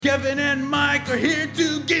Kevin and Mike are here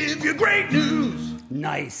to give you great news.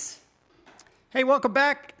 Nice. Hey, welcome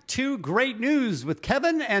back to Great News with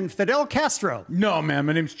Kevin and Fidel Castro. No, man,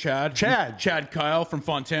 my name's Chad. Chad. Chad Kyle from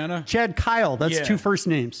Fontana. Chad Kyle, that's Yeah. two first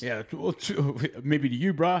names. Yeah, well, maybe to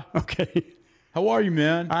you, brah. Okay. How are you,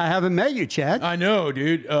 man? I haven't met you, Chad. I know,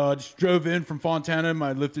 dude. Just drove in from Fontana in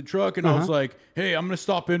my lifted truck, and I was like, hey, I'm going to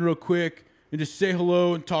stop in real quick and just say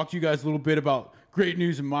hello and talk to you guys a little bit about great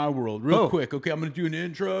news in my world real quick. Okay, I'm going to do an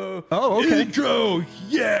intro. Oh, okay. Intro,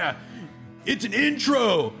 yeah. It's an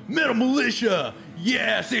intro. Metal Militia.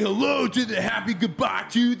 Yeah, say hello to the happy, goodbye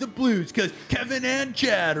to the blues, because Kevin and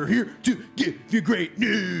Chad are here to give you great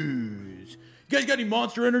news. You guys got any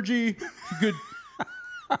Monster Energy? Good.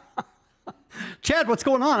 Chad, what's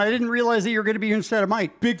going on? I didn't realize that you were going to be here instead of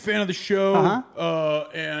Mike. Big fan of the show.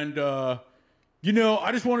 You know,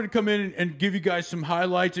 I just wanted to come in and give you guys some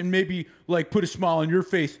highlights and maybe like put a smile on your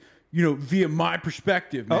face, you know, via my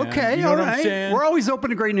perspective, man. Okay, you know all what right. I'm saying? We're always open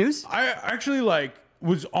to great news. I actually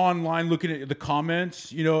was online looking at the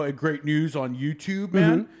comments, you know, at Great News on YouTube,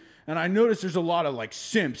 man. And I noticed there's a lot of like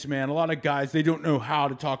simps, man. A lot of guys, they don't know how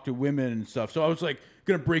to talk to women and stuff. So I was like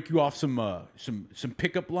gonna break you off some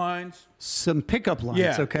pickup lines. Some pickup lines,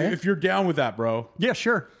 Yeah, okay? if you're down with that, bro. Yeah,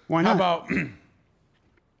 sure. Why How not? about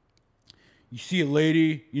you see a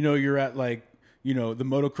lady, you know, you're at like, you know, the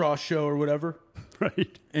motocross show or whatever,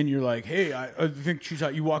 Right. and you're like, hey, I think she's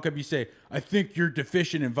out. You walk up, you say, I think you're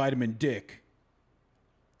deficient in vitamin Dick.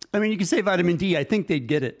 I mean, you can say vitamin D. I think they'd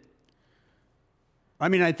get it. I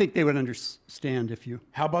mean, I think they would understand if you...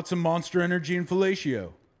 How about some Monster Energy and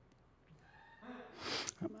fellatio?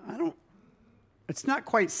 I don't... It's not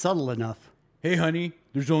quite subtle enough. Hey, honey,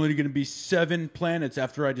 there's only going to be 7 planets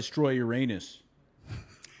after I destroy Uranus.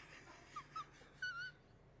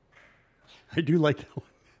 I do like that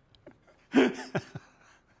one.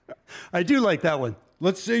 I do like that one.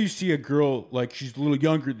 Let's say you see a girl, like she's a little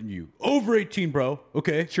younger than you. Over 18, bro.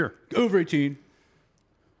 Okay? Sure. Over 18. I'm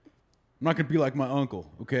not going to be like my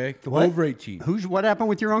uncle, okay? What? Over 18. What happened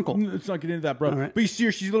with your uncle? Let's not get into that, bro. All right. But you see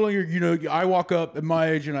her, she's a little younger. You know, I walk up at my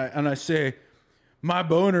age and I say, my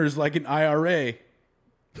boner is like an IRA.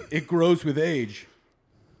 It grows with age.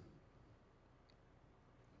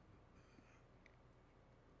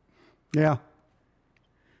 Yeah.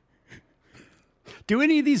 Do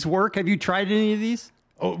any of these work? Have you tried any of these?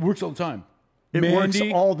 Oh, it works all the time. It works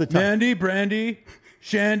all the time. Mandy, Brandy,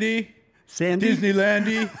 Shandy, Sandy?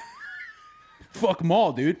 Disneylandy. Fuck them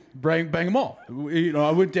all, dude. Bang them all. You know,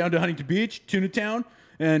 I went down to Huntington Beach, Tuna Town,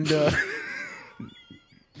 and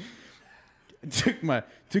took my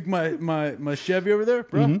Chevy over there,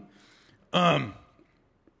 bro. Are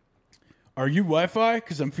you Wi-Fi?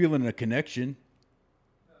 Because I'm feeling a connection.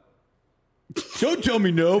 Don't tell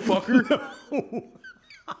me no, fucker.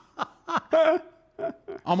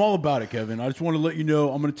 I'm all about it, Kevin. I just want to let you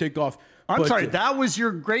know I'm going to take off. I'm sorry, that was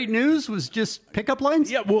your great news? Was just pickup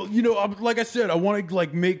lines? Yeah, well, you know, like I said, I want to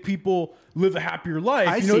like make people live a happier life.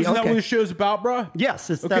 I You know, see, isn't that okay. what the show's about, bro? Yes,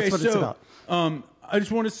 that's what it's about. I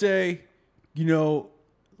just want to say, you know,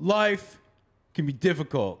 life can be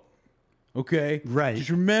difficult. Okay, Right. Just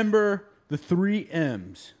remember the 3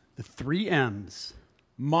 M's: The 3 M's.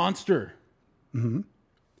 Monster,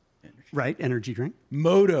 Right, energy drink.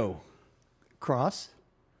 Moto, Cross.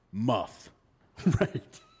 Muff.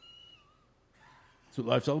 Right. That's what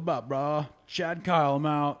life's all about, brah. Chad Kyle, I'm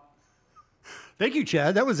out. Thank you,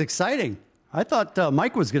 Chad. That was exciting. I thought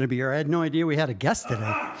Mike was going to be here. I had no idea we had a guest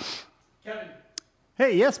today. Kevin,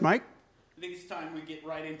 Hey, yes, Mike. I think it's time we get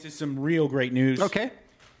right into some real great news. Okay.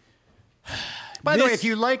 By the way, This- if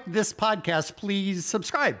you like this podcast, please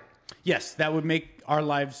subscribe. Yes, that would make our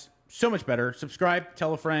lives so much better. Subscribe,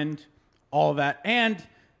 tell a friend, all of that. And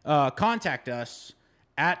contact us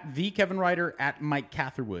at the Kevin Ryder, at Mike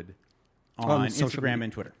Catherwood on social Instagram media.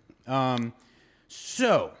 and Twitter.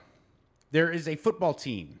 So there is a football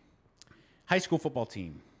team, high school football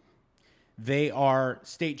team. They are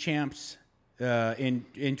state champs in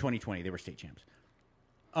 2020. They were state champs.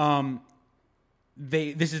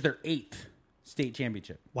 This is their 8th state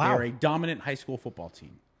championship. Wow. They are a dominant high school football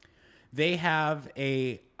team. They have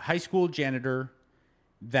a high school janitor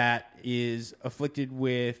that is afflicted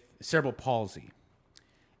with cerebral palsy.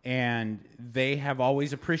 And they have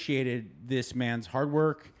always appreciated this man's hard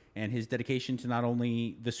work and his dedication to not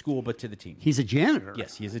only the school, but to the team. He's a janitor.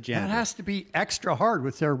 Yes, he is a That janitor. has to be extra hard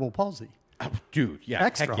with cerebral palsy. Oh, dude, yeah.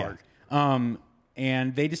 Extra heck yeah.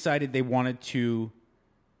 And they decided they wanted to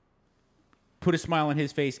put a smile on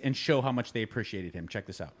his face and show how much they appreciated him. Check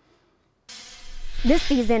this out. This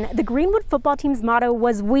season, the Greenwood football team's motto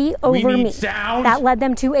was "We over me." Sound. That led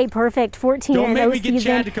them to a perfect 14-0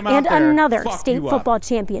 season and another state football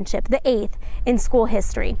championship, the 8th in school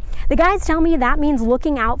history. The guys tell me that means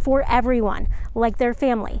looking out for everyone, like their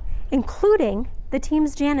family, including the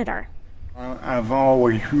team's janitor. I've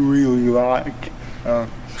always really liked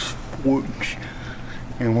sports,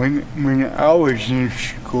 and when I was in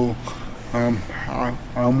school, I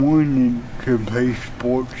wanted to play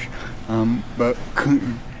sports, but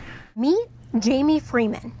couldn't. Meet Jamie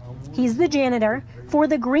Freeman. He's the janitor for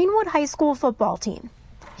the Greenwood High School football team.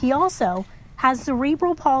 He also has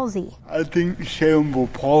cerebral palsy. I think cerebral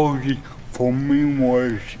palsy for me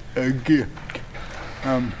was a gift,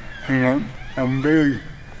 and I'm very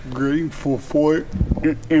grateful for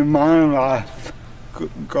it in my life.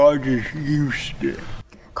 God has used it.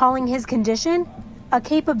 Calling his condition a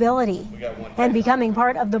capability and becoming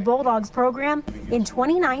part of the Bulldogs program in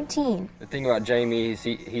 2019. The thing about Jamie is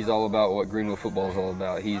he's all about what Greenwood football is all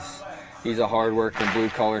about. He's a hard-working,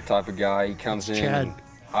 blue-collar type of guy. He comes in. And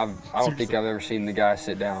I don't think I've ever seen the guy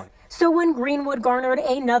sit down. So when Greenwood garnered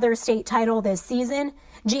another state title this season,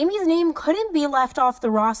 Jamie's name couldn't be left off the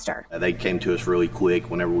roster. They came to us really quick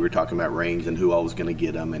whenever we were talking about rings and who all was going to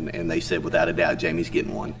get them, and they said without a doubt Jamie's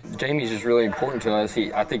getting one. Jamie's just really important to us.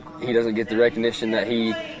 I think he doesn't get the recognition that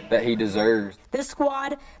he deserves. The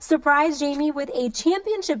squad surprised Jamie with a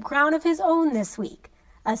championship crown of his own this week,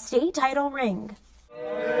 a state title ring.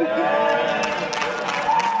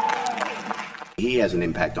 He has an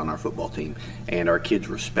impact on our football team, and our kids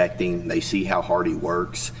respect him. They see how hard he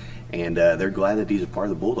works, and they're glad that he's a part of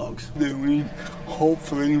the Bulldogs. The ring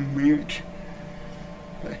hopefully means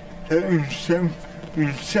that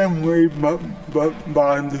in some way, but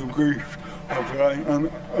by the grace of God,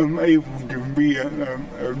 I'm able to be a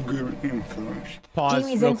good influence. Pause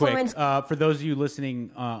Jamie's real influence. quick. For those of you listening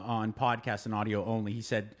on podcast and audio only, he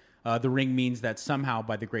said the ring means that somehow,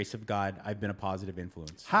 by the grace of God, I've been a positive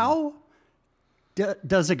influence. How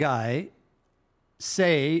does a guy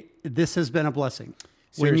say this has been a blessing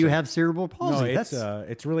when you have cerebral palsy? No,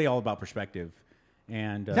 it's really all about perspective,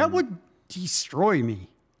 and that would destroy me,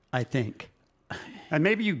 I think. And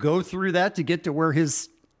maybe you go through that to get to where his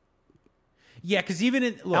because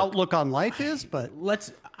even outlook on life is. But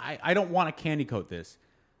I don't want to candy coat this.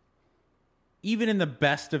 Even in the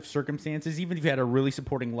best of circumstances, even if you had a really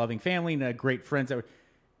supporting, loving family and great friends,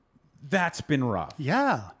 that's been rough.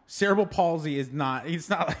 Yeah. Cerebral palsy is not, it's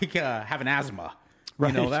not like having asthma.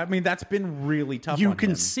 Right. You know, I mean, that's been really tough You on can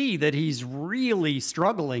him. see that he's really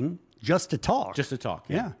struggling just to talk. Just to talk.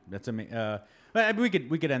 Yeah. That's amazing. We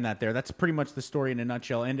could end that there. That's pretty much the story in a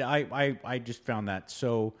nutshell. And I just found that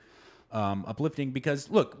so uplifting because,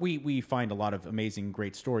 look, we find a lot of amazing,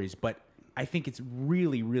 great stories, but I think it's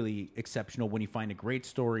really, really exceptional when you find a great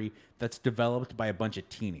story that's developed by a bunch of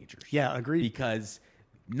teenagers. Yeah, agreed. Because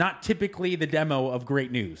not typically the demo of great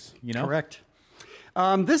news, you know? Correct.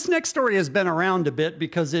 This next story has been around a bit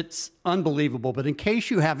because it's unbelievable, but in case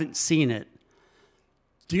you haven't seen it,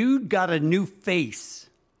 dude got a new face.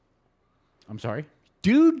 I'm sorry?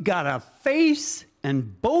 Dude got a face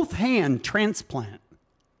and both hand transplant.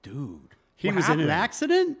 Dude. He was in an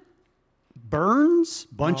accident, burns,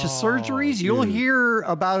 bunch of surgeries. You'll hear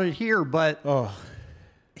about it here, but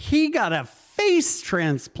he got a face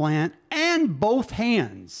transplant and both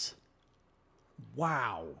hands.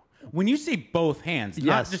 Wow. When you say both hands,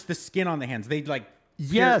 not just the skin on the hands, they like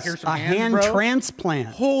Yes, here's some a hands, hand bro. transplant.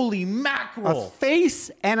 Holy mackerel. A face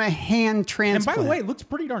and a hand transplant. And by the way, it looks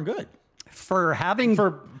pretty darn good. For having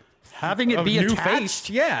it be new attached. face.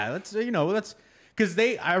 Yeah, that's that's because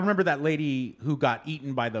I remember that lady who got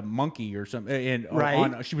eaten by the monkey or something, and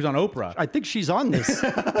Right. she was on Oprah. I think she's on this.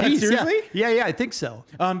 piece. Seriously? Yeah, I think so.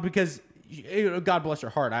 Because God bless her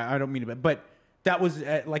heart. I don't mean to, but that was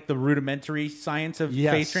like the rudimentary science of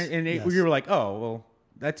face and you were like, oh well,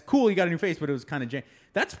 that's cool. You got a new face, but it was kind of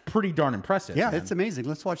that's pretty darn impressive. Yeah, man. it's amazing.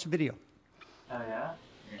 Let's watch the video. Oh yeah.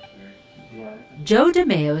 Joe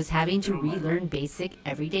DeMeo is having to relearn basic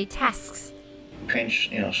everyday tasks. Pinch,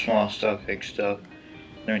 small stuff, big stuff.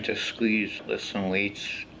 Learn to squeeze, lift some weights,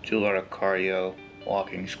 do a lot of cardio,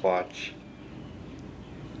 walking, squats.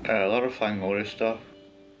 A lot of fine motor stuff.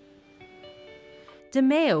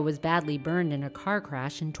 DeMeo was badly burned in a car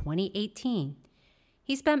crash in 2018.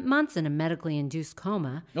 He spent months in a medically induced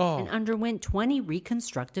coma and underwent 20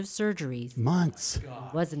 reconstructive surgeries. Months. He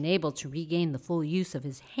wasn't able to regain the full use of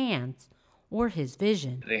his hands or his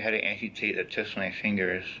vision. They had to amputate the tips of my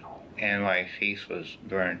fingers, and my face was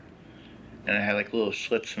burned. And I had like little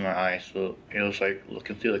slits in my eyes, so it was like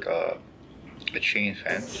looking through like a chain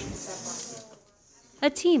fence. A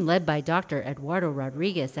team led by Dr. Eduardo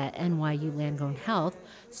Rodriguez at NYU Langone Health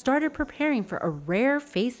started preparing for a rare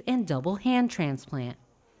face and double hand transplant.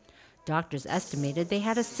 Doctors estimated they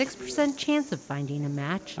had a 6% chance of finding a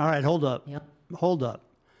match. All right, hold up. Yep. Hold up.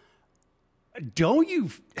 Don't you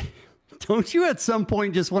at some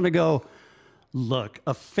point just want to go, look,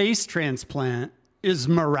 a face transplant is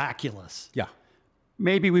miraculous. Yeah.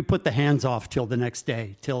 Maybe we put the hands off till the next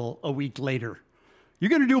day, till a week later. You're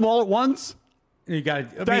going to do them all at once?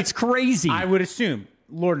 That's crazy. I would assume,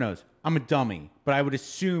 Lord knows, I'm a dummy, but I would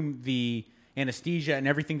assume the anesthesia and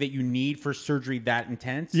everything that you need for surgery that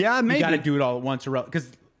intense. Yeah, maybe. You got to do it all at once,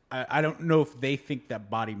 because I don't know if they think that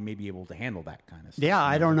body may be able to handle that kind of stuff. Yeah,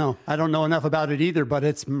 I don't know. I don't know enough about it either, but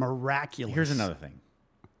it's miraculous. Here's another thing.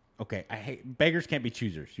 Okay, I hate beggars can't be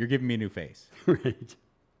choosers. You're giving me a new face, right?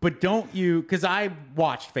 But don't you? Because I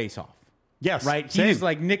watched Face Off. Yes, right. Same. He's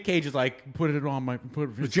like Nick Cage is like put it on my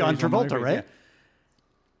with John Travolta, right?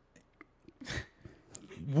 Yeah.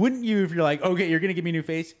 Wouldn't you, if you're like, okay, you're gonna give me a new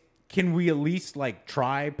face? Can we at least like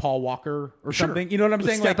try Paul Walker or something? You know what I'm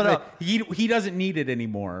saying? Step it up. He doesn't need it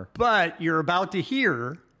anymore. But you're about to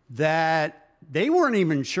hear that they weren't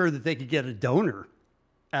even sure that they could get a donor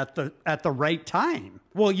at the right time.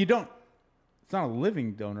 Well, you don't. It's not a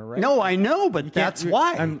living donor, right? No, I know, but that's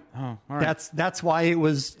why. All right. That's why it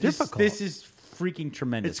was difficult. This is freaking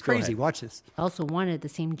tremendous. It's crazy. Watch this. Also wanted the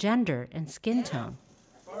same gender and skin tone.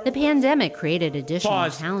 The pandemic created additional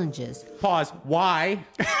challenges. Pause. Why?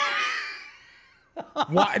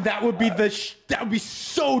 Why? That would be that would be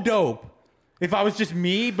so dope. If I was just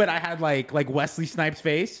me, but I had like Wesley Snipes'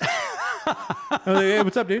 face. I was like, hey,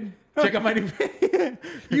 what's up, dude? Check out my new face.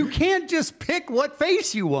 You can't just pick what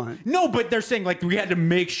face you want. No, but they're saying like we had to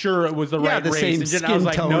make sure it was the right the race. same and skin I was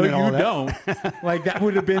like, tone no, and all you that. don't. Like that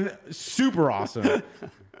would have been super awesome.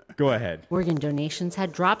 Go ahead. Organ donations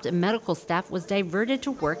had dropped and medical staff was diverted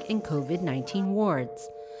to work in COVID-19 wards.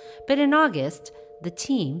 But in August, the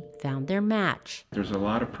team found their match. There's a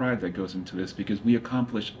lot of pride that goes into this because we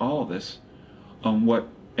accomplished all of this on what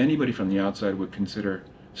anybody from the outside would consider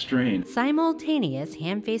strain. Simultaneous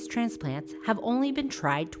hand-face transplants have only been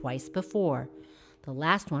tried twice before. The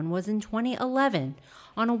last one was in 2011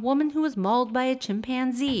 on a woman who was mauled by a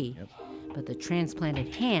chimpanzee. But the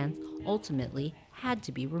transplanted hands ultimately had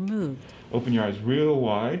to be removed. Open your eyes real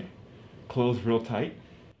wide, close real tight.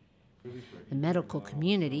 The medical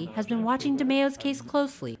community has been watching DeMayo's case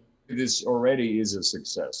closely. This already is a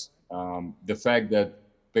success. The fact that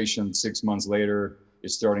patient 6 months later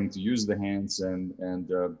is starting to use the hands and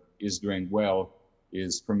is doing well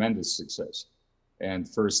is tremendous success and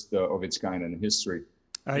first of its kind in history.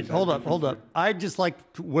 All right, hold up. I'd just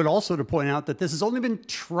would also to point out that this has only been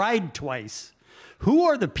tried twice. Who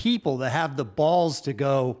are the people that have the balls to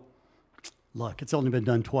go, look, it's only been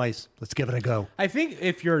done twice. Let's give it a go. I think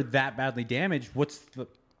if you're that badly damaged, what's the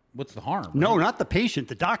harm? Right? No, not the patient,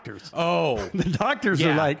 the doctors. Oh. The doctors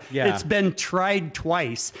are like, it's been tried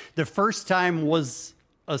twice. The first time was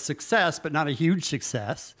a success, but not a huge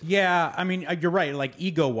success. Yeah, I mean, you're right. Like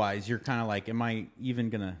ego-wise, you're kind of like, am I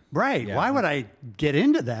even going to... Right. Yeah. Why would I get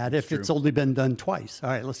into that if it's only been done twice?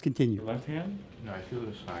 All right, let's continue. Left hand? No, I feel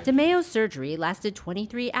this side. DeMayo's surgery lasted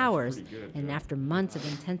 23 hours, and after months of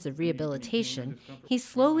intensive rehabilitation, he's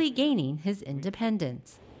slowly gaining his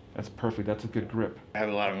independence. That's perfect. That's a good grip. I have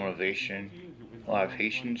a lot of motivation, a lot of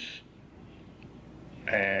patience,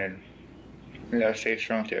 and you gotta stay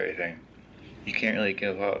strong to everything. You can't really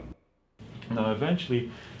give up. Now,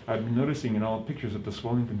 eventually, I've been noticing in all the pictures that the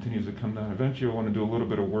swelling continues to come down. Eventually, I want to do a little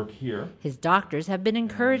bit of work here. His doctors have been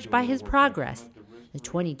encouraged by his progress. The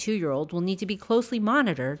 22-year-old will need to be closely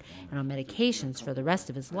monitored and on medications for the rest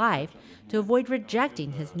of his life to avoid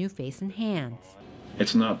rejecting his new face and hands.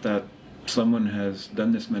 It's not that someone has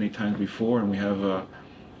done this many times before and we have a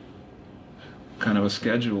kind of a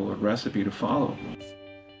schedule, a recipe to follow.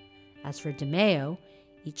 As for DeMayo,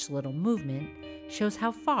 each little movement shows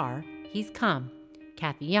how far he's come.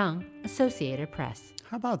 Kathy Young, Associated Press.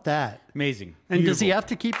 How about that? Amazing. And does he have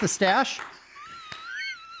to keep the stash?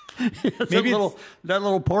 Maybe that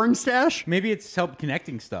little porn stash? Maybe it's help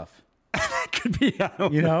connecting stuff. Could be.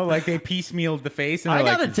 You know, like they piecemealed the face. And I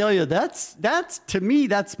got to tell you, that's to me,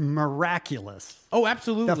 that's miraculous. Oh,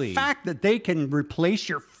 absolutely. The fact that they can replace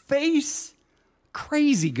your face,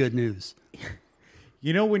 crazy good news.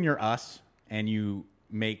 You know, when you're us and you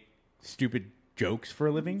make stupid jokes for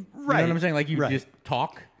a living, right? You know what I'm saying? Like you just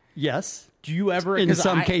talk. Yes. Do you ever? In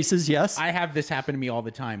some cases, yes. I have this happen to me all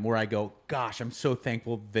the time where I go, "Gosh, I'm so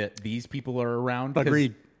thankful that these people are around."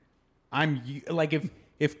 Agreed. I'm like,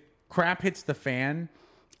 if crap hits the fan,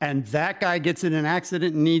 and that guy gets in an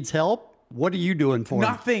accident and needs help, what are you doing for him?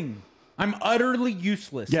 Nothing. I'm utterly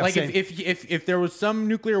useless. Yeah, like same. if there was some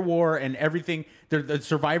nuclear war and everything, the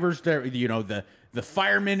survivors there, the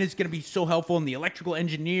fireman is going to be so helpful, and the electrical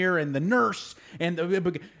engineer and the nurse and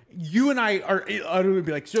you and I are utterly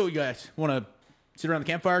be like, so you guys want to sit around the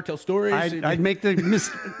campfire, tell stories? I'd make the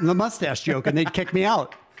mustache joke, and they'd kick me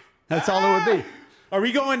out. That's all it would be. Are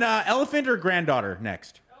we going elephant or granddaughter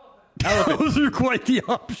next? Elephant. Those are quite the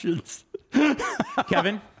options.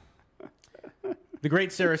 Kevin, the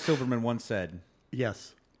great Sarah Silverman once said,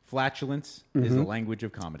 yes, flatulence is the language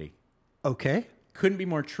of comedy. Okay. Couldn't be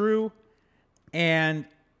more true. And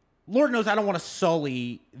Lord knows I don't want to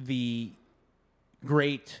sully the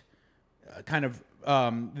great kind of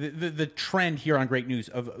the trend here on Great News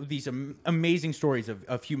of these amazing stories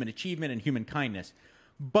of human achievement and human kindness.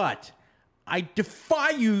 But I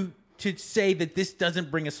defy you to say that this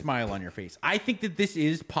doesn't bring a smile on your face. I think that this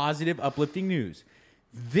is positive, uplifting news.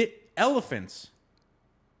 The elephants,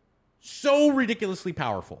 so ridiculously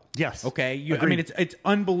powerful. Yes. Okay. I mean, it's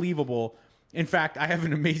unbelievable. In fact, I have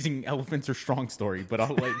an amazing elephants are strong story, but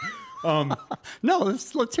I'll like. No,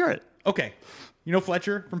 let's hear it. Okay. You know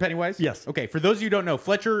Fletcher from Pennywise? Yes. Okay. For those of you who don't know,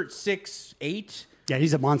 Fletcher 6'8". Yeah,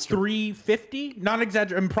 he's a monster. 350. Not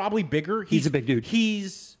exaggerating. Probably bigger. He's a big dude.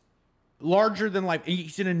 He's larger than life.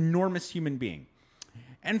 He's an enormous human being.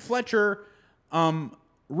 And Fletcher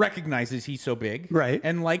recognizes he's so big. Right.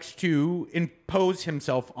 And likes to impose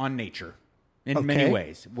himself on nature in many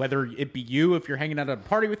ways. Whether it be you, if you're hanging out at a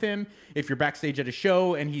party with him, if you're backstage at a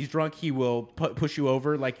show and he's drunk, he will push you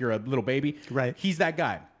over like you're a little baby. Right. He's that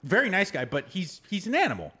guy. Very nice guy, but he's an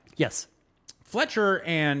animal. Yes. Fletcher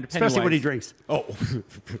and Pennywise. Especially when he drinks. Oh,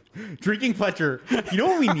 drinking Fletcher. You know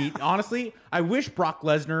what we need? Honestly, I wish Brock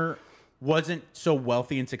Lesnar wasn't so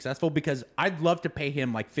wealthy and successful, because I'd love to pay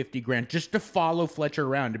him like $50,000 just to follow Fletcher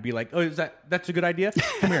around and be like, oh, that's a good idea?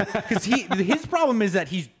 Come here. Because his problem is that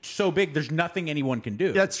he's so big, there's nothing anyone can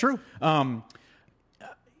do. That's true.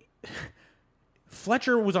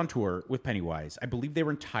 Fletcher was on tour with Pennywise. I believe they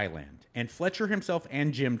were in Thailand. And Fletcher himself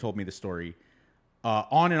and Jim told me the story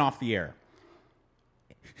on and off the air.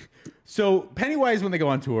 So Pennywise, when they go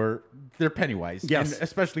on tour, they're Pennywise. Yes. And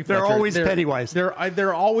especially Fletcher. They're always Pennywise.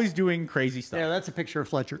 They're always doing crazy stuff. Yeah, that's a picture of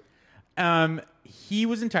Fletcher. He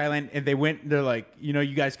was in Thailand, and they're like,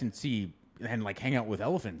 you guys can see and like hang out with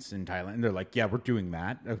elephants in Thailand. And they're like, yeah, we're doing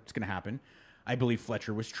that. It's going to happen. I believe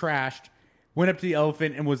Fletcher was trashed, went up to the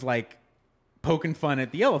elephant and was like poking fun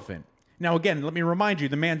at the elephant. Now, again, let me remind you,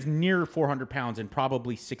 the man's near 400 pounds and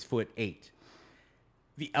probably 6'8".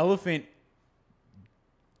 The elephant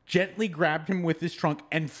gently grabbed him with his trunk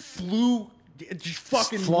and flew, just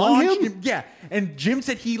fucking launched him. Yeah. And Jim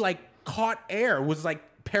said he like caught air, was like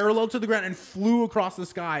parallel to the ground and flew across the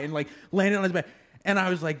sky and like landed on his back. And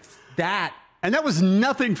I was like, that. And that was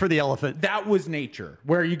nothing for the elephant. That was nature,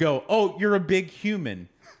 where you go, oh, you're a big human.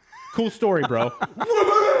 Cool story, bro.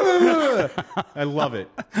 I love it.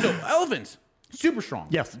 So elephants, super strong.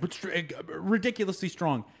 Yes. But ridiculously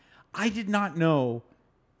strong. I did not know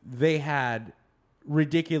they had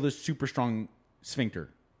ridiculous, super strong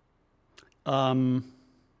sphincter. I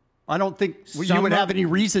don't think you would have any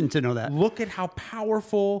reason to know that. Look at how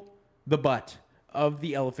powerful the butt of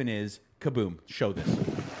the elephant is. Kaboom. Show this.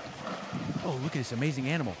 Oh, look at this amazing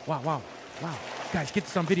animal. Wow. Guys, get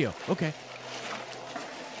this on video. Okay.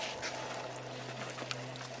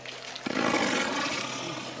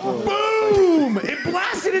 Boom! It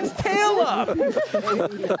blasted its tail up!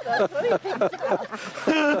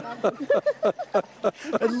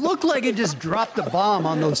 It looked like it just dropped a bomb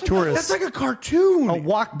on those tourists. That's like a cartoon. A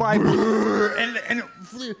walk by. and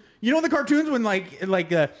you know the cartoons when like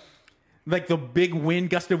the big wind,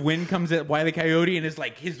 gust of wind comes at Wile E. Coyote and it's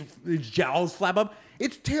like his jowls flap up?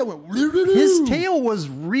 Its tail went... His tail was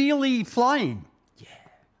really flying.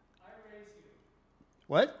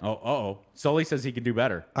 What? Oh, uh-oh. Sully says he can do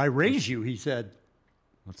better. I raise you, he said.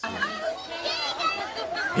 Let's see.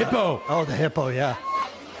 Hippo. Oh, the hippo, yeah.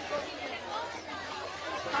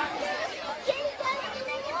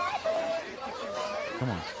 Come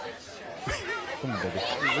on. Come on, baby.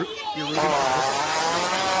 You're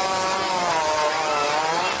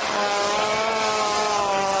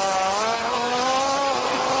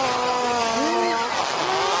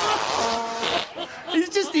He's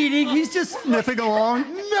just eating. He's just sniffing along.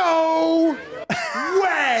 No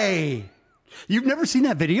way! You've never seen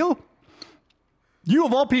that video? You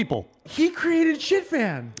of all people. He created Shit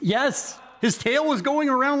Fan. Yes. His tail was going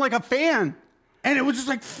around like a fan. And it was just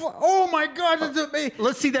like, oh my God, that's amazing.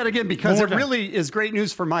 Let's see that again, because it really is great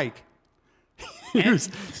news for Mike.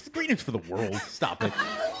 It's great news for the world. Stop it.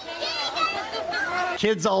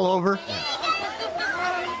 Kids all over.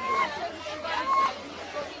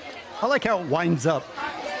 I like how it winds up.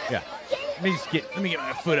 Yeah. Let me get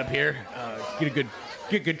my foot up here.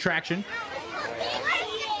 Get good traction.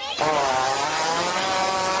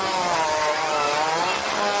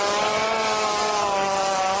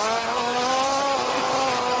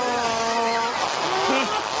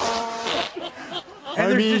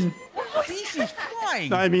 I mean, pieces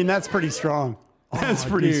flying. I mean, that's pretty strong. That's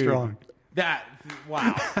pretty strong.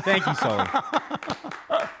 Wow. Thank you, Sully.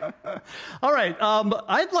 All right.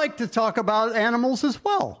 I'd like to talk about animals as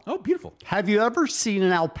well. Oh, beautiful. Have you ever seen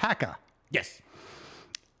an alpaca? Yes.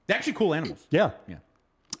 They're actually cool animals. Yeah.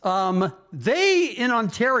 They, in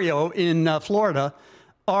Ontario, in Florida,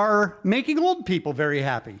 are making old people very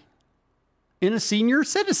happy in a senior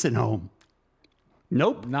citizen home.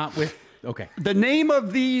 Nope. Not with... Okay. The name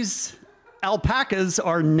of these alpacas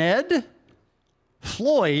are Ned,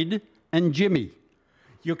 Floyd, and Jimmy.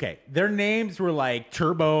 Okay. Their names were like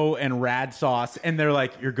Turbo and Rad Sauce, and they're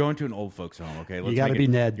like, you're going to an old folks home, okay? You got to be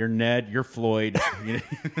Ned. You're Ned, you're Floyd.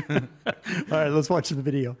 All right, let's watch the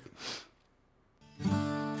video.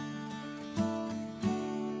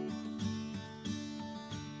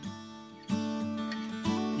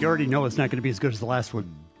 You already know it's not going to be as good as the last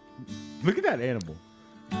one. Look at that animal.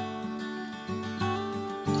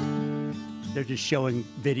 They're just showing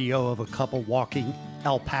video of a couple walking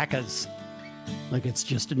alpacas. Like it's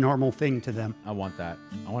just a normal thing to them. I want that.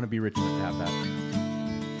 I want to be rich enough to have that.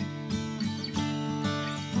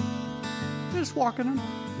 They're just walking them.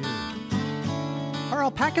 Are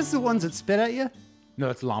alpacas the ones that spit at you? No,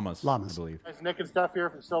 it's llamas. Llamas. I believe. It's Nick and Steph here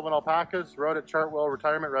from Sylvan Alpacas. We're out at Chartwell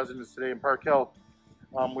Retirement Residence today in Park Hill.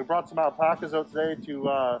 We brought some alpacas out today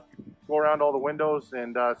to go around all the windows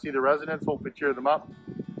and see the residents, hopefully cheer them up.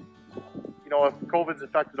 You know, COVID's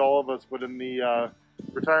affected all of us, but in the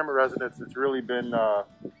retirement residence, it's really been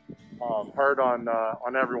hard on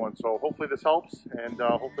everyone. So hopefully this helps, and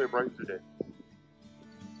hopefully it brightens your day.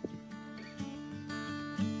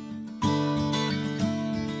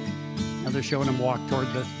 Now they're showing them walk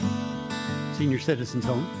toward the senior citizens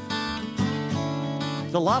home.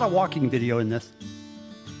 There's a lot of walking video in this.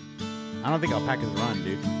 I don't think alpacas run,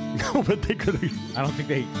 dude. No, but they could. I don't think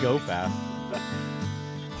they go fast.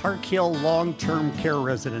 Park Hill long-term care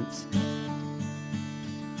residence.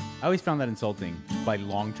 I always found that insulting by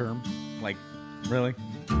long-term. Like, really?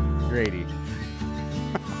 You're 80.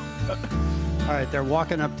 All right, they're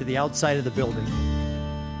walking up to the outside of the building.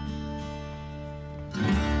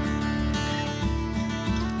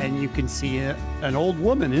 And you can see an old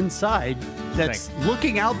woman inside that's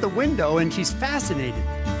looking out the window, and she's fascinated.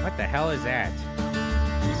 What the hell is that?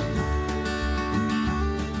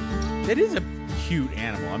 It is a cute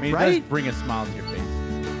animal. I mean, it does bring a smile to your face.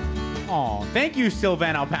 Oh, thank you,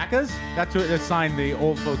 Sylvan Alpacas. That's what the sign the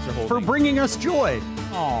old folks are holding. For bringing us joy.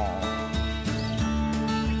 Oh.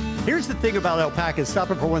 Here's the thing about alpacas. Stop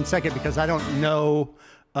it for 1 second because I don't know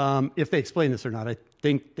if they explain this or not. I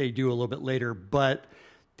think they do a little bit later. But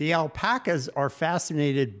the alpacas are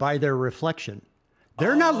fascinated by their reflection.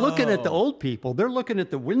 They're not looking at the old people. They're looking at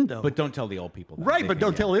the window. But don't tell the old people that. Right, but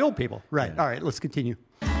don't tell the old people. Right. Yeah. All right, let's continue.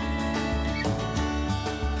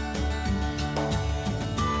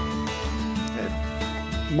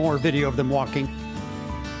 More video of them walking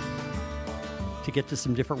to get to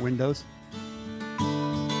some different windows.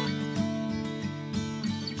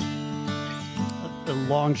 A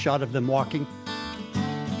long shot of them walking.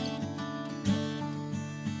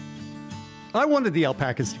 I wanted the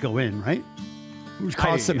alpacas to go in, right? Which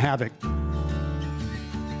caused some havoc.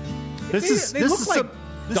 This is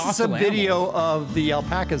some video of the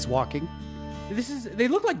alpacas walking. They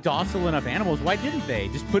look like docile enough animals. Why didn't they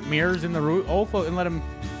just put mirrors in the roof and let them?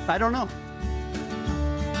 I don't know.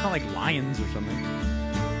 Not like lions or something.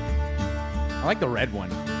 I like the red one.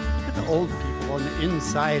 Look at the old people on the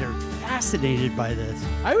inside are fascinated by this.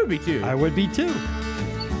 I would be too. I would be too.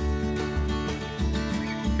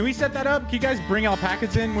 Can we set that up? Can you guys bring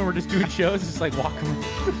alpacas in when we're just doing shows? Just like walk them.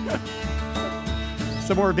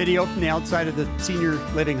 Some more video from the outside of the senior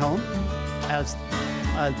living home. As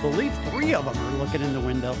I believe 3 of them are looking in the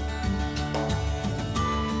window.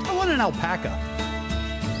 I want an alpaca.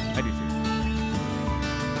 I do too.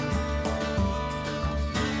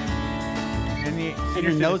 And the and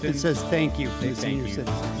a note that says thank you from the senior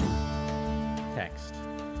citizens. Text.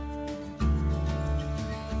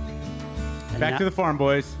 Back to the farm,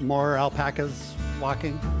 boys. More alpacas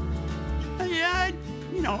walking. Yeah,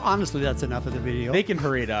 honestly, that's enough of the video. They can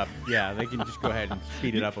hurry it up. Yeah, they can just go ahead and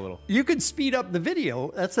speed it up a little. You can speed up the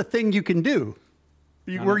video. That's a thing you can do.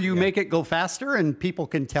 Where you make it go faster and people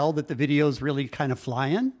can tell that the video's really kind of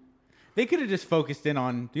flying. They could have just focused in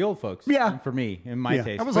on the old folks. Yeah. For me, in my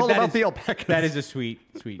taste. That was all about the alpacas. That is a sweet.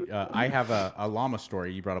 I have a llama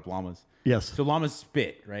story. You brought up llamas. Yes. So llamas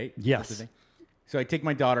spit, right? Yes. That's the thing. So I take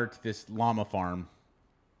my daughter to this llama farm,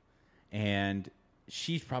 and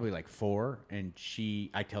she's probably like 4, and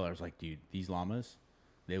I tell her, I was like, dude, these llamas,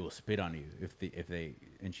 they will spit on you if they,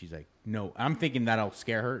 and she's like, no. I'm thinking that'll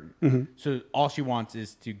scare her. Mm-hmm. So all she wants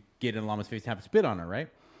is to get in a llama's face and have a spit on her, right?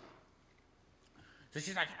 So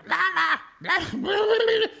she's like,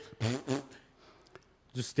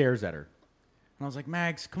 just stares at her. And I was like,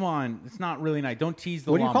 Mags, come on. It's not really nice. Don't tease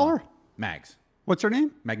the llama. What do you call her? Mags. What's her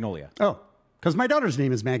name? Magnolia. Oh, because my daughter's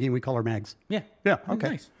name is Maggie and we call her Mags. Yeah. Yeah,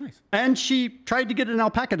 okay. Nice. And she tried to get an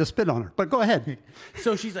alpaca to spit on her, but go ahead.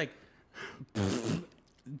 So she's like,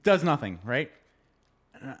 does nothing, right?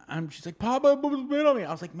 She's like, Papa, spit on me.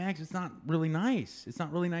 I was like, Mags, it's not really nice. It's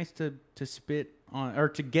not really nice to spit on, or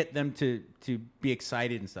to get them to be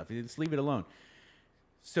excited and stuff. Just leave it alone.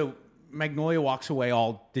 So Magnolia walks away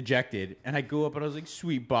all dejected, and I go up and I was like,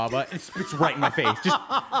 sweet Baba, and spits right in my face. Just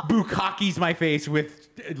bukkakis my face with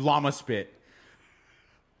llama spit.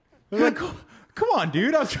 I was like, come on,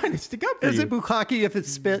 dude. I was trying to stick up for you. Is it bukkake if it's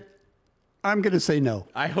spit? I'm going to say no.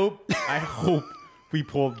 I hope we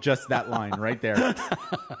pulled just that line right there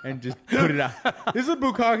and just put it out. This is a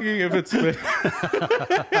bukkake if it's spit.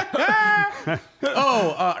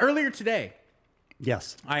 Earlier today.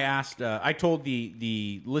 Yes. I told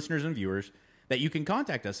the listeners and viewers that you can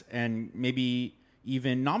contact us and maybe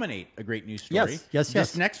even nominate a great news story. Yes.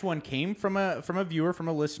 This next one came from a viewer, from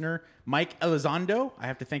a listener, Mike Elizondo. I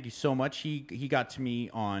have to thank you so much. He got to me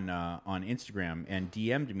on Instagram and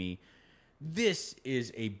DM'd me. This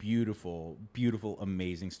is a beautiful, beautiful,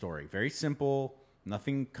 amazing story. Very simple,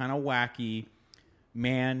 nothing kind of wacky.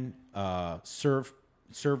 Man served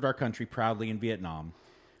our country proudly in Vietnam.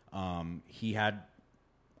 He had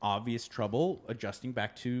obvious trouble adjusting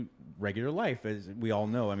back to regular life, as we all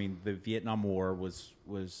know. I mean, the Vietnam War was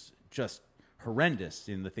just horrendous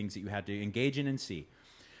in the things that you had to engage in and see.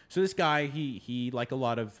 So this guy, he like a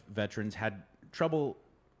lot of veterans, had trouble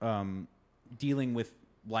dealing with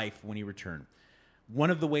life when he returned.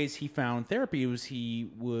 One of the ways he found therapy was he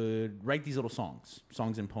would write these little songs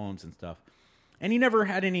and poems and stuff. And he never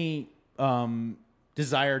had any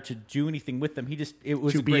desire to do anything with them. It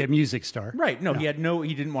was to be a music star, right? No, no.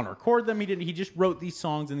 He didn't want to record them. He just wrote these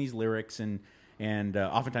songs and these lyrics and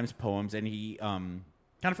oftentimes poems. And he kind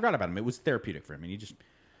of forgot about them. It was therapeutic for him.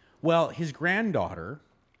 And his granddaughter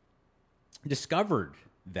discovered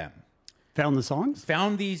them. Found the songs?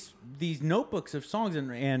 Found these notebooks of songs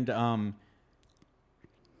and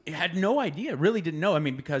had no idea. Really didn't know. I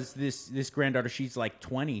mean, because this granddaughter, she's like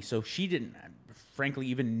 20, so she didn't, frankly,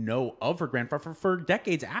 even know of her grandfather for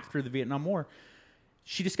decades after the Vietnam War.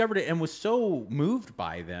 She discovered it and was so moved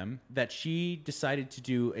by them that she decided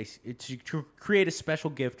to create a special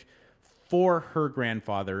gift for her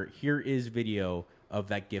grandfather. Here is video of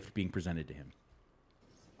that gift being presented to him.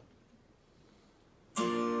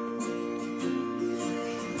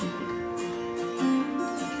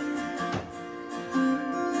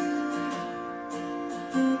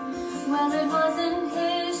 Well, it wasn't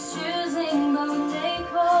his choosing, but when they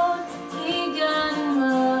called, he got in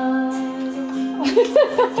love.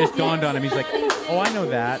 Just dawned on him. He's like, oh, I know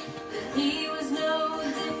that. He was no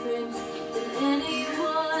different than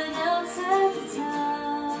anyone else at the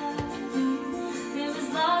time. There was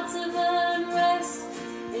lots of unrest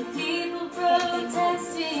and people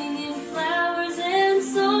protesting and flowers and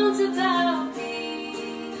songs about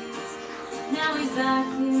peace. Now he's back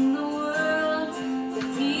in the world, but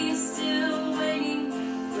he's still waiting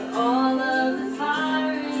for all of the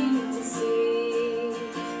firing to see.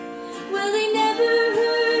 Well, he never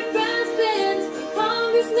heard brass bands,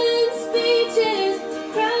 congressmen's speeches,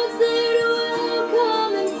 crowds there to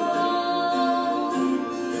welcome him home.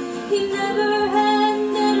 He never had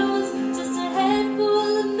medals, just a head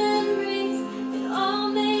full of memories. It all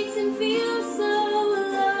makes him feel so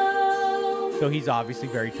alone. So he's obviously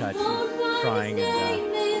very touched, crying and.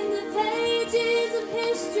 In the pages of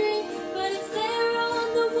history, but it's there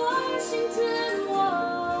on the Washington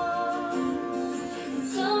wall. And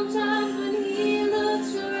sometimes when he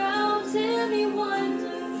looks around him, he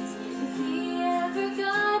wonders if he ever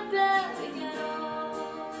got back at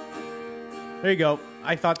all. There you go.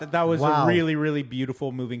 I thought that was Wow. a really, really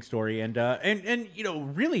beautiful, moving story, and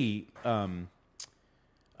really,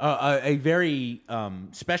 a very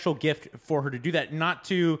special gift for her to do that. Not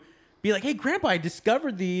to be like, hey, Grandpa, I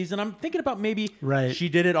discovered these, and I'm thinking about maybe she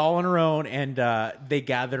did it all on her own, and they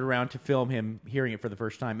gathered around to film him hearing it for the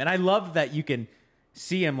first time. And I love that you can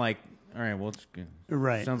see him like, all right, well, it's good.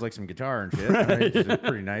 Right. Sounds like some guitar and shit. Right. Right. It's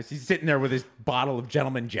pretty nice. He's sitting there with his bottle of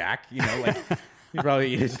Gentleman Jack, you know, like he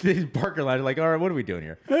probably his parking lot, like, all right, what are we doing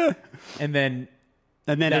here? And then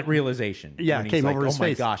that realization. Yeah, came over his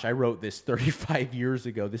face. Oh my gosh, I wrote this 35 years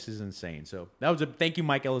ago. This is insane. So that was thank you,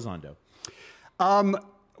 Mike Elizondo.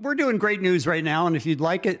 We're doing great news right now, and if you'd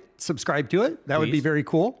like it, subscribe to it. That would be very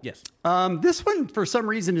cool. Yes. This one, for some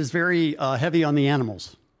reason, is very heavy on the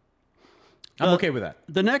animals. I'm okay with that.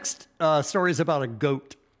 The next story is about a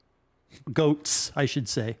goat. Goats, I should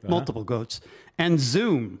say. Multiple goats. And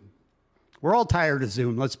Zoom. We're all tired of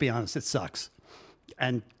Zoom. Let's be honest. It sucks.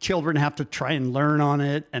 And children have to try and learn on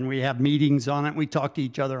it. And we have meetings on it. We talk to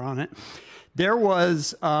each other on it. There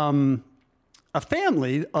was a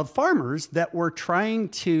family of farmers that were trying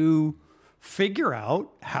to figure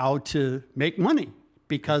out how to make money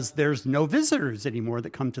because there's no visitors anymore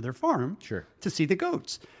that come to their farm to see the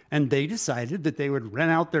goats. And they decided that they would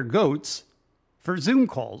rent out their goats for Zoom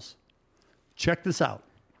calls. Check this out.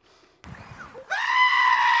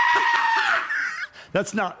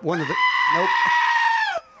 That's not one of the... Nope.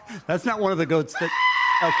 That's not one of the goats that...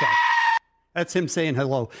 Okay. That's him saying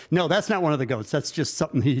hello. No, that's not one of the goats. That's just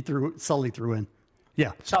something Sully threw in.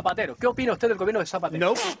 Yeah. Zapatero. ¿Qué opina usted del gobierno de Zapatero?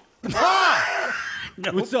 Nope.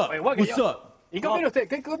 No. What's up? What's up? ¿Y qué opina usted?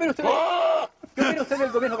 ¿Qué opina usted? ¿Qué opina usted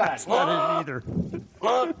del gobierno Garay? That's not it either.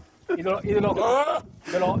 ¿Y de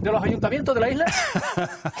los ayuntamientos de la isla?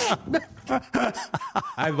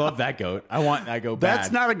 I love that goat. I want that goat bad.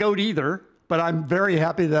 That's not a goat either, but I'm very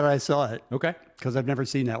happy that I saw it. Okay. Because I've never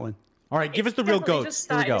seen that one. All right, give us the real goat. Just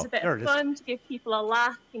started as a bit of fun to give people a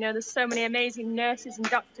laugh. You know, there's so many amazing nurses and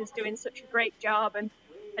doctors doing such a great job, and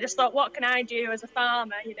I just thought, what can I do as a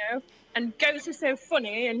farmer, you know? And goats are so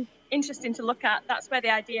funny and interesting to look at. That's where the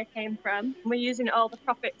idea came from. We're using all the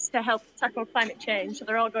profits to help tackle climate change, so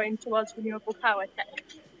they're all going towards renewable power tech.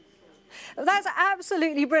 That's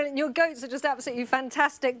absolutely brilliant. Your goats are just absolutely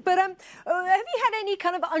fantastic. But have you had any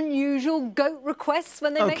kind of unusual goat requests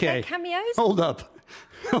when they make their cameos? Hold up.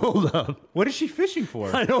 What is she fishing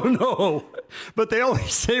for? I don't know. But they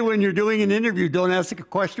always say when you're doing an interview, don't ask a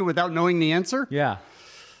question without knowing the answer. Yeah.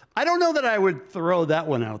 I don't know that I would throw that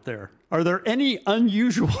one out there. Are there any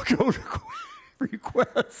unusual goat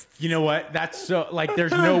requests? You know what? That's so, like,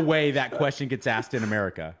 there's no way that question gets asked in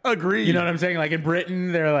America. Agreed. You know what I'm saying? Like, in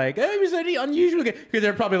Britain, they're like, hey, was there any unusual? Because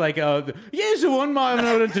they're probably like, yes, one time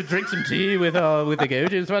I wanted to drink some tea with the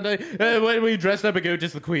goat. It's one day when we dressed up a goat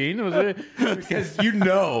as the queen. Because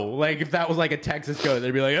like, if that was like a Texas goat,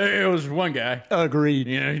 they'd be like, hey, it was one guy. Agreed.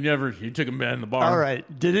 You know, he took him down in the bar. All right.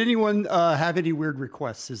 Did anyone have any weird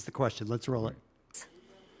requests is the question. Let's roll it.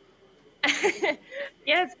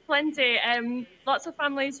 Yes, plenty. Lots of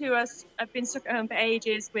families who have been stuck at home for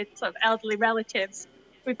ages with sort of elderly relatives.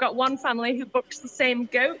 We've got one family who books the same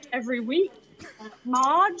goat every week.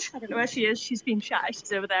 Marge, I don't know where she is. She's been shy.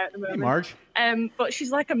 She's over there at the moment. Hey, Marge. But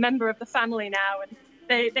she's like a member of the family now,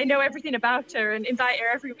 and they know everything about her and invite her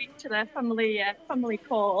every week to their family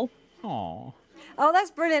call. Aww. Oh,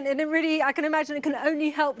 that's brilliant. And it really, I can imagine it can only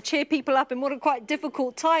help cheer people up in what are quite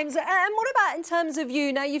difficult times. And what about in terms of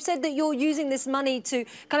you? Now, you've said that you're using this money to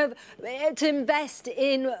kind of to invest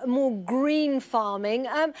in more green farming.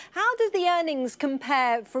 How does the earnings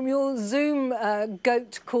compare from your Zoom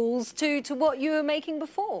goat calls to what you were making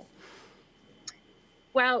before?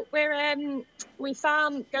 Well, we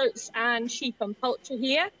farm goats and sheep and poultry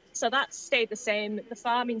here. So that's stayed the same. The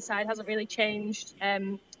farming side hasn't really changed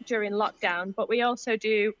during lockdown, but we also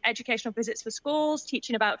do educational visits for schools,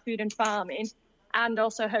 teaching about food and farming, and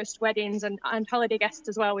also host weddings and holiday guests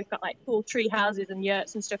as well. We've got like cool tree houses and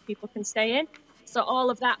yurts and stuff people can stay in. So all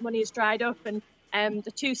of that money is dried up, and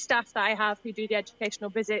the two staff that I have who do the educational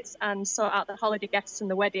visits and sort out the holiday guests and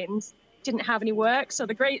the weddings didn't have any work. So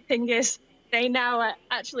the great thing is they now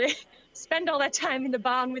actually spend all their time in the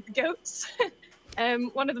barn with the goats.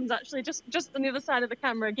 One of them's actually just on the other side of the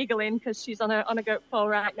camera giggling because she's on a goat call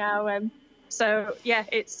right now. So yeah,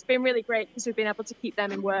 it's been really great because we've been able to keep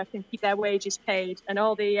them in work and keep their wages paid, and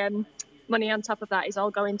all the money on top of that is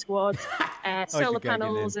all going towards solar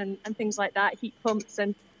panels and things like that, heat pumps,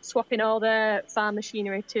 and swapping all the farm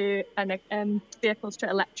machinery to vehicles to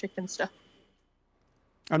electric and stuff.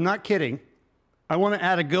 I'm not kidding. I want to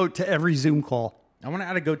add a goat to every Zoom call. I want to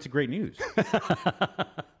add a goat to Great News.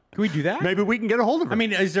 Can we do that? Maybe we can get a hold of her. I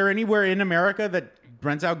mean, is there anywhere in America that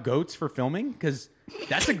rents out goats for filming? Because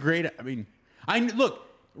that's a great... look,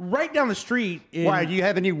 right down the street... Why, do you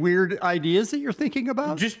have any weird ideas that you're thinking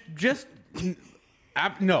about?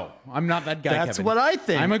 No, I'm not that guy, That's Kevin. what I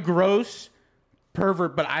think. I'm a gross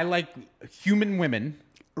pervert, but I like human women.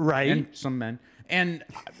 Right. And some men. And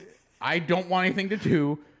I don't want anything to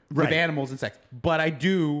do with animals and sex. But I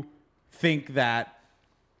do think that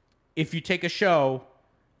if you take a show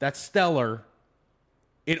that's stellar,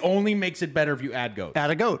 it only makes it better if you add goats.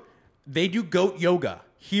 Add a goat. They do goat yoga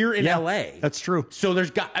here in LA. That's true. So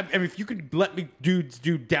if you could let me do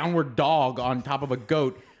downward dog on top of a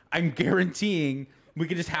goat, I'm guaranteeing we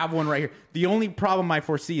could just have one right here. The only problem I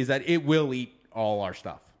foresee is that it will eat all our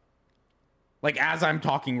stuff. Like as I'm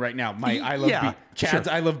talking right now, Chad's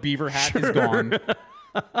I Love Beaver hat is gone.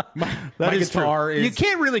 My guitar is... You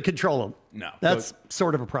can't really control them. No. That's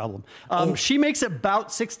sort of a problem. She makes about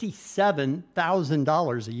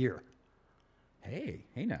 $67,000 a year. Hey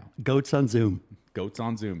now. Goats on Zoom. Goats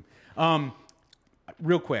on Zoom.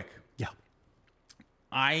 Real quick. Yeah.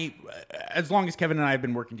 As long as Kevin and I have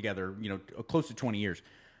been working together, close to 20 years,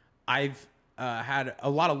 I've had a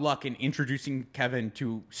lot of luck in introducing Kevin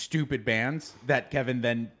to stupid bands that Kevin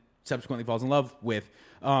then subsequently falls in love with.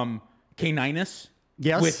 Caninus.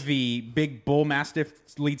 Yes. With the big bull mastiff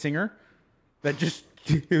lead singer that just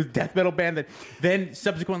death metal band that then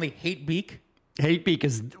subsequently Hate Beak. Hate Beak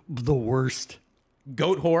is the worst.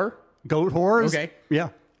 Goat Whore. Goat Whore? Okay. Yeah.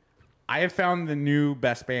 I have found the new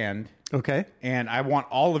best band. Okay. And I want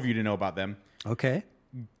all of you to know about them. Okay.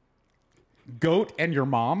 Goat and Your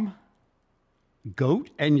Mom. Goat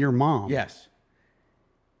and Your Mom? Yes.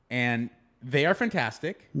 And they are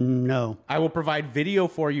fantastic. No. I will provide video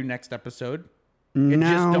for you next episode. No. It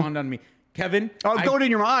just dawned on me. Kevin. Goat and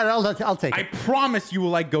Your Mom. I'll take it. I promise you will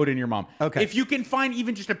like Goat and Your Mom. Okay. If you can find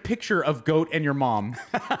even just a picture of Goat and Your Mom,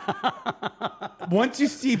 once you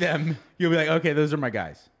see them, you'll be like, okay, those are my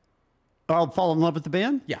guys. I'll fall in love with the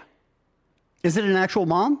band? Yeah. Is it an actual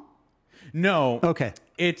mom? No. Okay.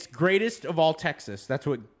 It's Greatest of All Texas. That's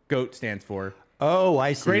what GOAT stands for. Oh,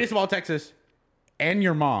 I see. Greatest of All Texas and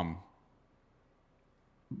Your Mom.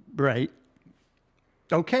 Right.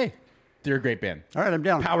 Okay. They're a great band. All right, I'm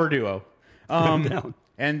down. Power duo. I'm down.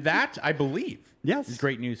 And that, I believe, is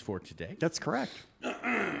great news for today. That's correct.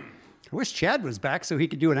 I wish Chad was back so he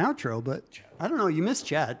could do an outro, but I don't know. You missed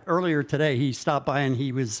Chad. Earlier today, he stopped by and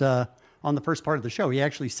he was on the first part of the show. He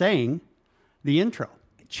actually sang the intro.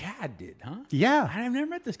 Chad did, huh? Yeah. I've never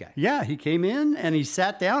met this guy. Yeah, he came in and he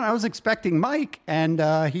sat down. I was expecting Mike, and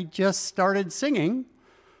he just started singing.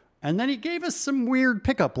 And then he gave us some weird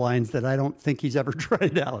pickup lines that I don't think he's ever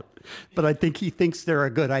tried out. But I think he thinks they're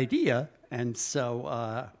a good idea. And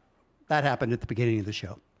so that happened at the beginning of the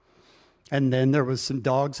show. And then there was some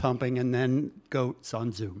dogs humping and then goats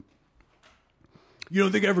on Zoom. You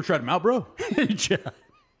don't think I ever tried them out, bro? Chad.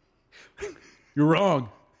 You're wrong.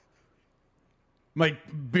 My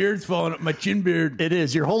beard's falling up, my chin beard. It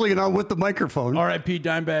is. You're holding it on with the microphone. R.I.P.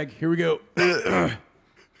 Dimebag. Here we go. Yeah.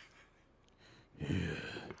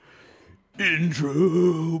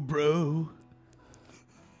 Intro, bro.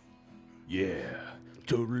 Yeah.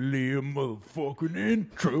 Totally a motherfucking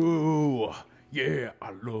intro. Yeah,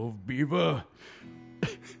 I love Beaver.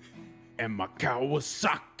 And my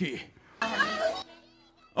Kawasaki.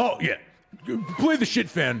 Oh, yeah. Play the shit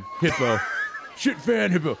fan, Hippo. Shit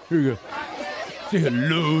fan, Hippo. Here we go. Say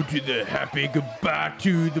hello to the happy, goodbye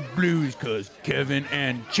to the blues, cause Kevin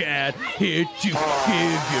and Chad here to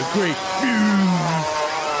give you great news.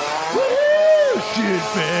 Woo! Shit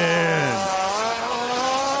fan.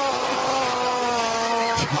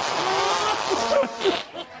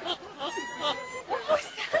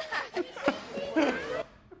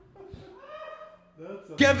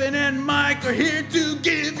 Kevin and Mike are here to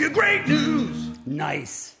give you great news.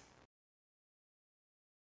 Nice.